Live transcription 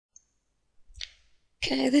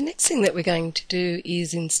Okay, the next thing that we're going to do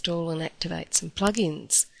is install and activate some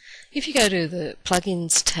plugins. If you go to the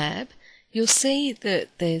Plugins tab, you'll see that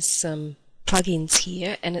there's some plugins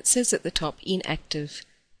here and it says at the top Inactive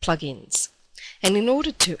Plugins. And in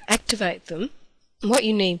order to activate them, what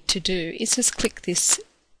you need to do is just click this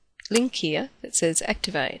link here that says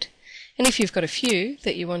Activate. And if you've got a few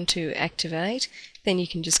that you want to activate, then you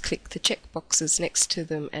can just click the checkboxes next to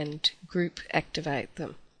them and group activate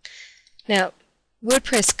them. Now,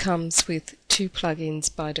 WordPress comes with two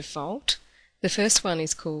plugins by default. The first one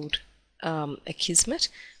is called Akismet,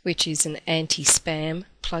 which is an anti-spam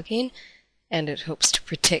plugin, and it helps to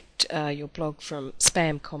protect your blog from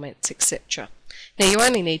spam comments, etc. Now, you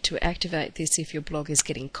only need to activate this if your blog is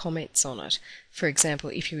getting comments on it. For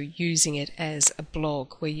example, if you're using it as a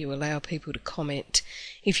blog where you allow people to comment.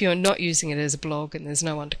 If you're not using it as a blog and there's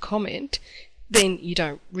no one to comment, then you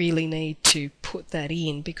don't really need to put that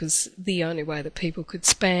in, because the only way that people could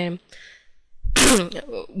spam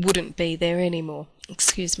wouldn't be there anymore.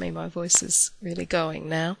 Excuse me, my voice is really going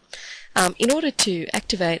now. In order to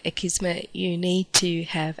activate Akismet, you need to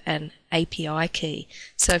have an API key.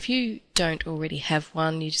 So if you don't already have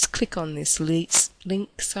one, you just click on this link,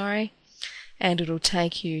 and it'll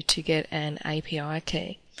take you to get an API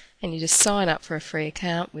key. And you just sign up for a free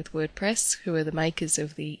account with WordPress, who are the makers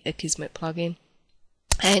of the Akismet plugin,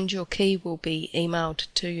 and your key will be emailed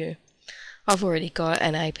to you. I've already got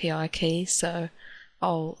an API key, so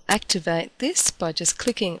I'll activate this by just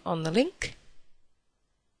clicking on the link.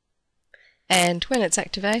 And when it's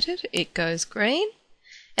activated, it goes green.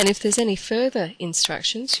 And if there's any further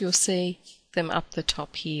instructions, you'll see them up the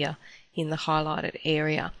top here in the highlighted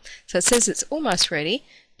area. So it says it's almost ready,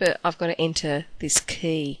 but I've got to enter this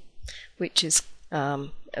key, which is a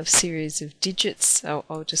series of digits. So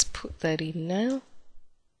I'll just put that in now.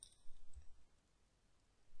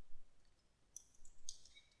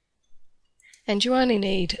 And you only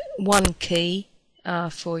need one key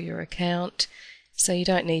for your account, so you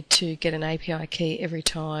don't need to get an API key every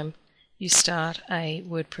time you start a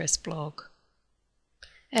WordPress blog.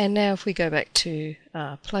 And now if we go back to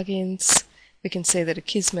plugins, we can see that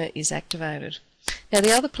Akismet is activated. Now,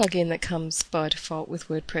 the other plugin that comes by default with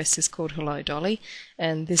WordPress is called Hello Dolly,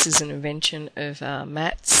 and this is an invention of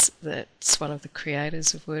Matt's, that's one of the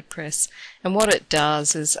creators of WordPress. And what it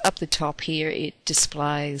does is up the top here it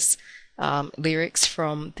displays lyrics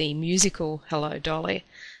from the musical Hello Dolly.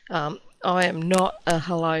 I am not a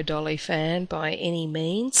Hello Dolly fan by any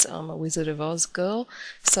means. I'm a Wizard of Oz girl.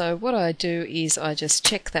 So what I do is I just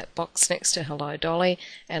check that box next to Hello Dolly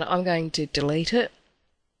and I'm going to delete it.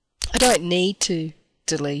 I don't need to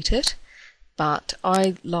delete it, but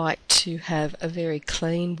I like to have a very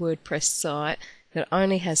clean WordPress site that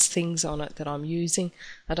only has things on it that I'm using.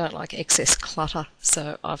 I don't like excess clutter,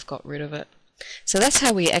 so I've got rid of it. So that's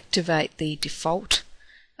how we activate the default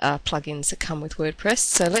plugins that come with WordPress.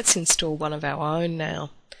 So let's install one of our own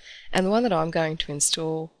now. And the one that I'm going to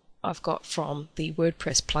install I've got from the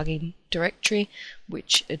WordPress plugin directory,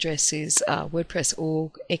 which address is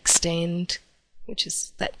WordPress.org extend, which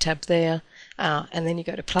is that tab there, and then you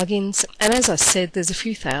go to plugins. And as I said, there's a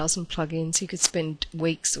few thousand plugins. You could spend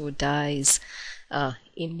weeks or days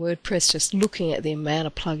in WordPress just looking at the amount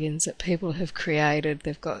of plugins that people have created.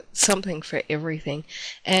 They've got something for everything,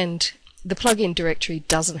 and the plugin directory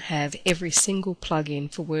doesn't have every single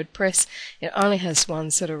plugin for WordPress. It only has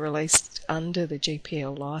ones that are released under the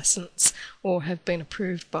GPL license or have been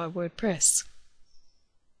approved by WordPress.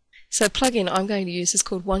 So plugin I'm going to use is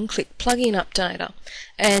called One Click Plugin Updater,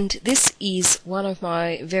 and this is one of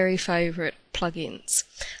my very favourite plugins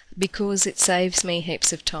because it saves me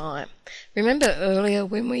heaps of time. Remember earlier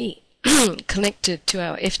when we connected to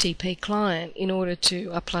our FTP client in order to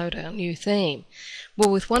upload our new theme? Well,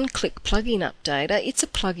 with One Click Plugin Updater, it's a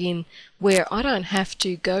plugin where I don't have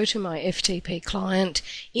to go to my FTP client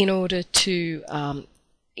in order to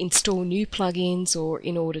install new plugins or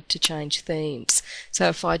in order to change themes. So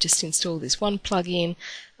if I just install this one plugin,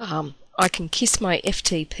 I can kiss my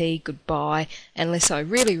FTP goodbye unless I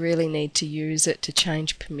really need to use it to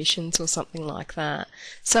change permissions or something like that.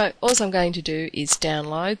 So all I'm going to do is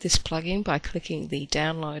download this plugin by clicking the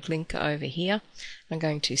download link over here. I'm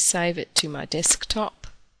going to save it to my desktop,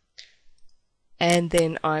 and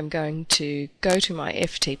then I'm going to go to my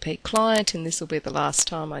FTP client, and this will be the last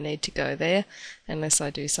time I need to go there unless I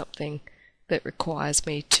do something that requires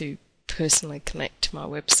me to personally connect to my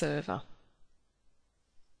web server.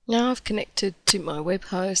 Now I've connected to my web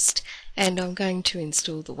host and I'm going to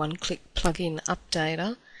install the One Click Plugin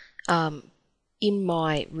Updater in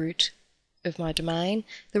my root of my domain.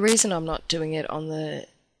 The reason I'm not doing it on the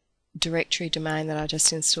directory domain that I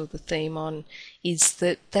just installed the theme on is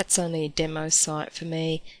that that's only a demo site for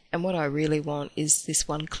me, and what I really want is this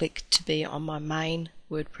one click to be on my main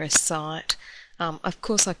WordPress site. Of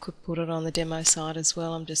course I could put it on the demo site as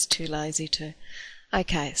well, I'm just too lazy to.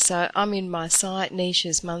 Okay, so I'm in my site,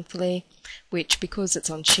 Niches Monthly, which because it's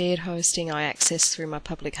on shared hosting I access through my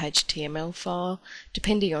public HTML file.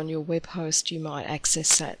 Depending on your web host you might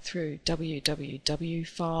access that through www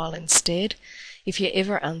file instead. If you're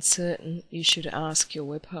ever uncertain you should ask your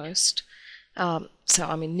web host. So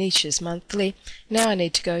I'm in Niches Monthly. Now I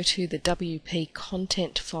need to go to the WP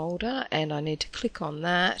content folder and I need to click on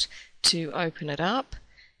that to open it up,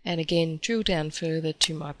 and again drill down further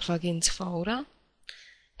to my plugins folder.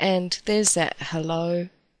 And there's that hello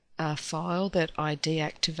file that I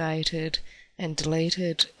deactivated and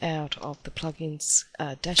deleted out of the plugins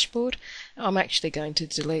dashboard. I'm actually going to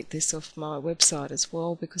delete this off my website as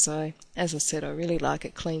well because as I said, I really like a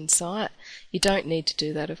clean site. You don't need to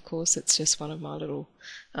do that, of course, it's just one of my little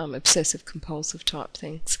obsessive compulsive type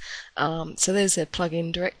things. So there's a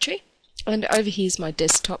plugin directory. And over here's my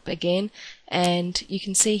desktop again, and you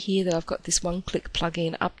can see here that I've got this one-click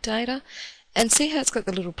plugin updater. And see how it's got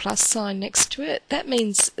the little plus sign next to it? That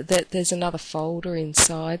means that there's another folder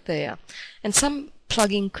inside there. And some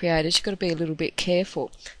plugin creators, you've got to be a little bit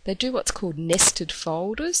careful. They do what's called nested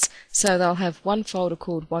folders. So they'll have one folder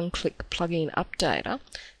called One-Click Plugin Updater,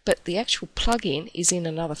 but the actual plugin is in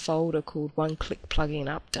another folder called One-Click Plugin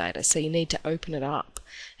Updater. So you need to open it up.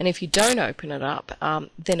 And if you don't open it up,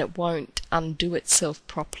 then it won't undo itself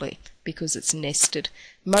properly because it's nested.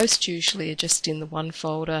 Most usually are just in the one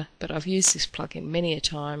folder, but I've used this plugin many a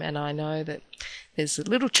time and I know that there's a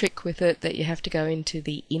little trick with it that you have to go into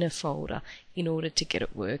the inner folder in order to get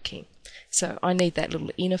it working. So I need that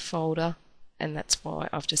little inner folder, and that's why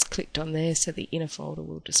I've just clicked on there, so the inner folder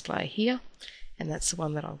will display here, and that's the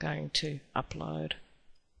one that I'm going to upload.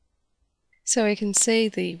 So we can see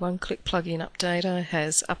the one-click plugin updater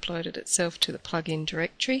has uploaded itself to the plugin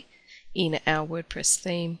directory in our WordPress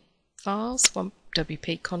theme files,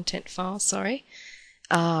 WP content file, sorry.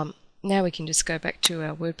 Now we can just go back to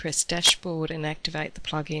our WordPress dashboard and activate the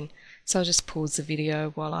plugin. So I'll just pause the video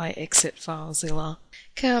while I exit FileZilla.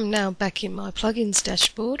 Okay, I'm now back in my plugins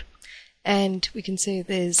dashboard, and we can see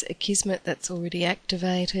there's a Kismet that's already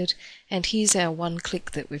activated, and here's our one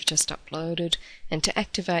click that we've just uploaded. And to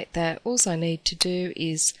activate that, all I need to do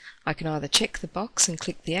is I can either check the box and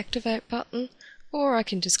click the activate button, or I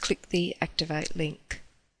can just click the activate link.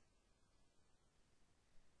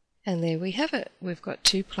 And there we have it. We've got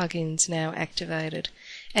two plugins now activated.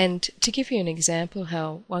 And to give you an example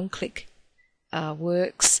how one-click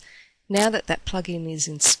works, now that that plugin is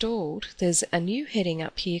installed, there's a new heading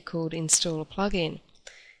up here called Install a Plugin,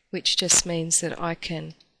 which just means that I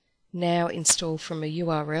can now install from a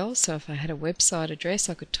URL. So if I had a website address,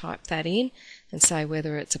 I could type that in and say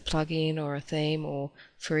whether it's a plugin or a theme, or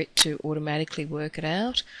for it to automatically work it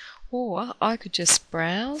out. Or I could just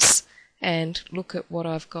browse and look at what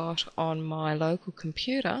I've got on my local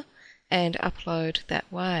computer and upload that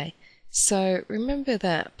way. So remember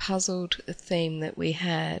that puzzled theme that we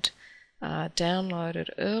had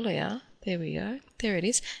downloaded earlier? There we go, there it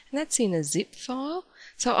is, and that's in a zip file.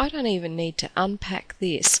 So I don't even need to unpack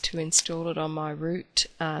this to install it on my root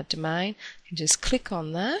domain. I can just click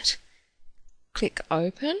on that, click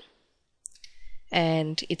open,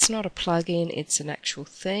 and it's not a plugin, it's an actual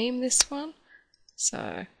theme, this one.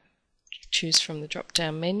 So choose from the drop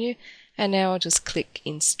down menu, and now I'll just click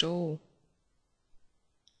install.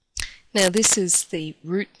 Now this is the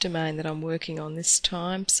root domain that I'm working on this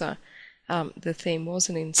time, so the theme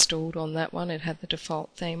wasn't installed on that one, it had the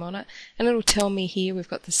default theme on it, and it'll tell me here we've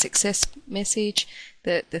got the success message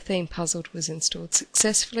that the theme puzzled was installed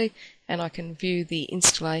successfully, and I can view the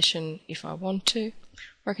installation if I want to,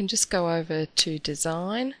 or I can just go over to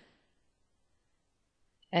design,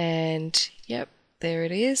 and yep, there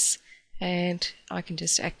it is. And I can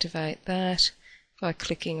just activate that by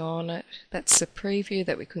clicking on it. That's the preview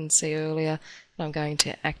that we couldn't see earlier, and I'm going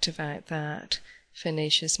to activate that for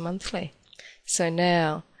Niches Monthly. So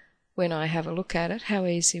now when I have a look at it, how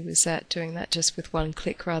easy was that, doing that just with one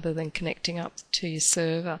click rather than connecting up to your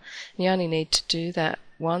server? And you only need to do that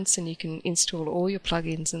once and you can install all your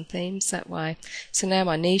plugins and themes that way. So now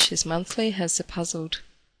my Niches Monthly has the puzzled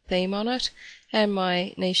theme on it, and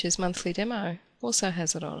my Niches Monthly demo also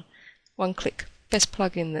has it on. One click. Best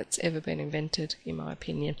plugin that's ever been invented, in my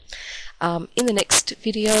opinion. In the next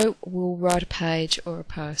video, we'll write a page or a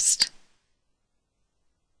post.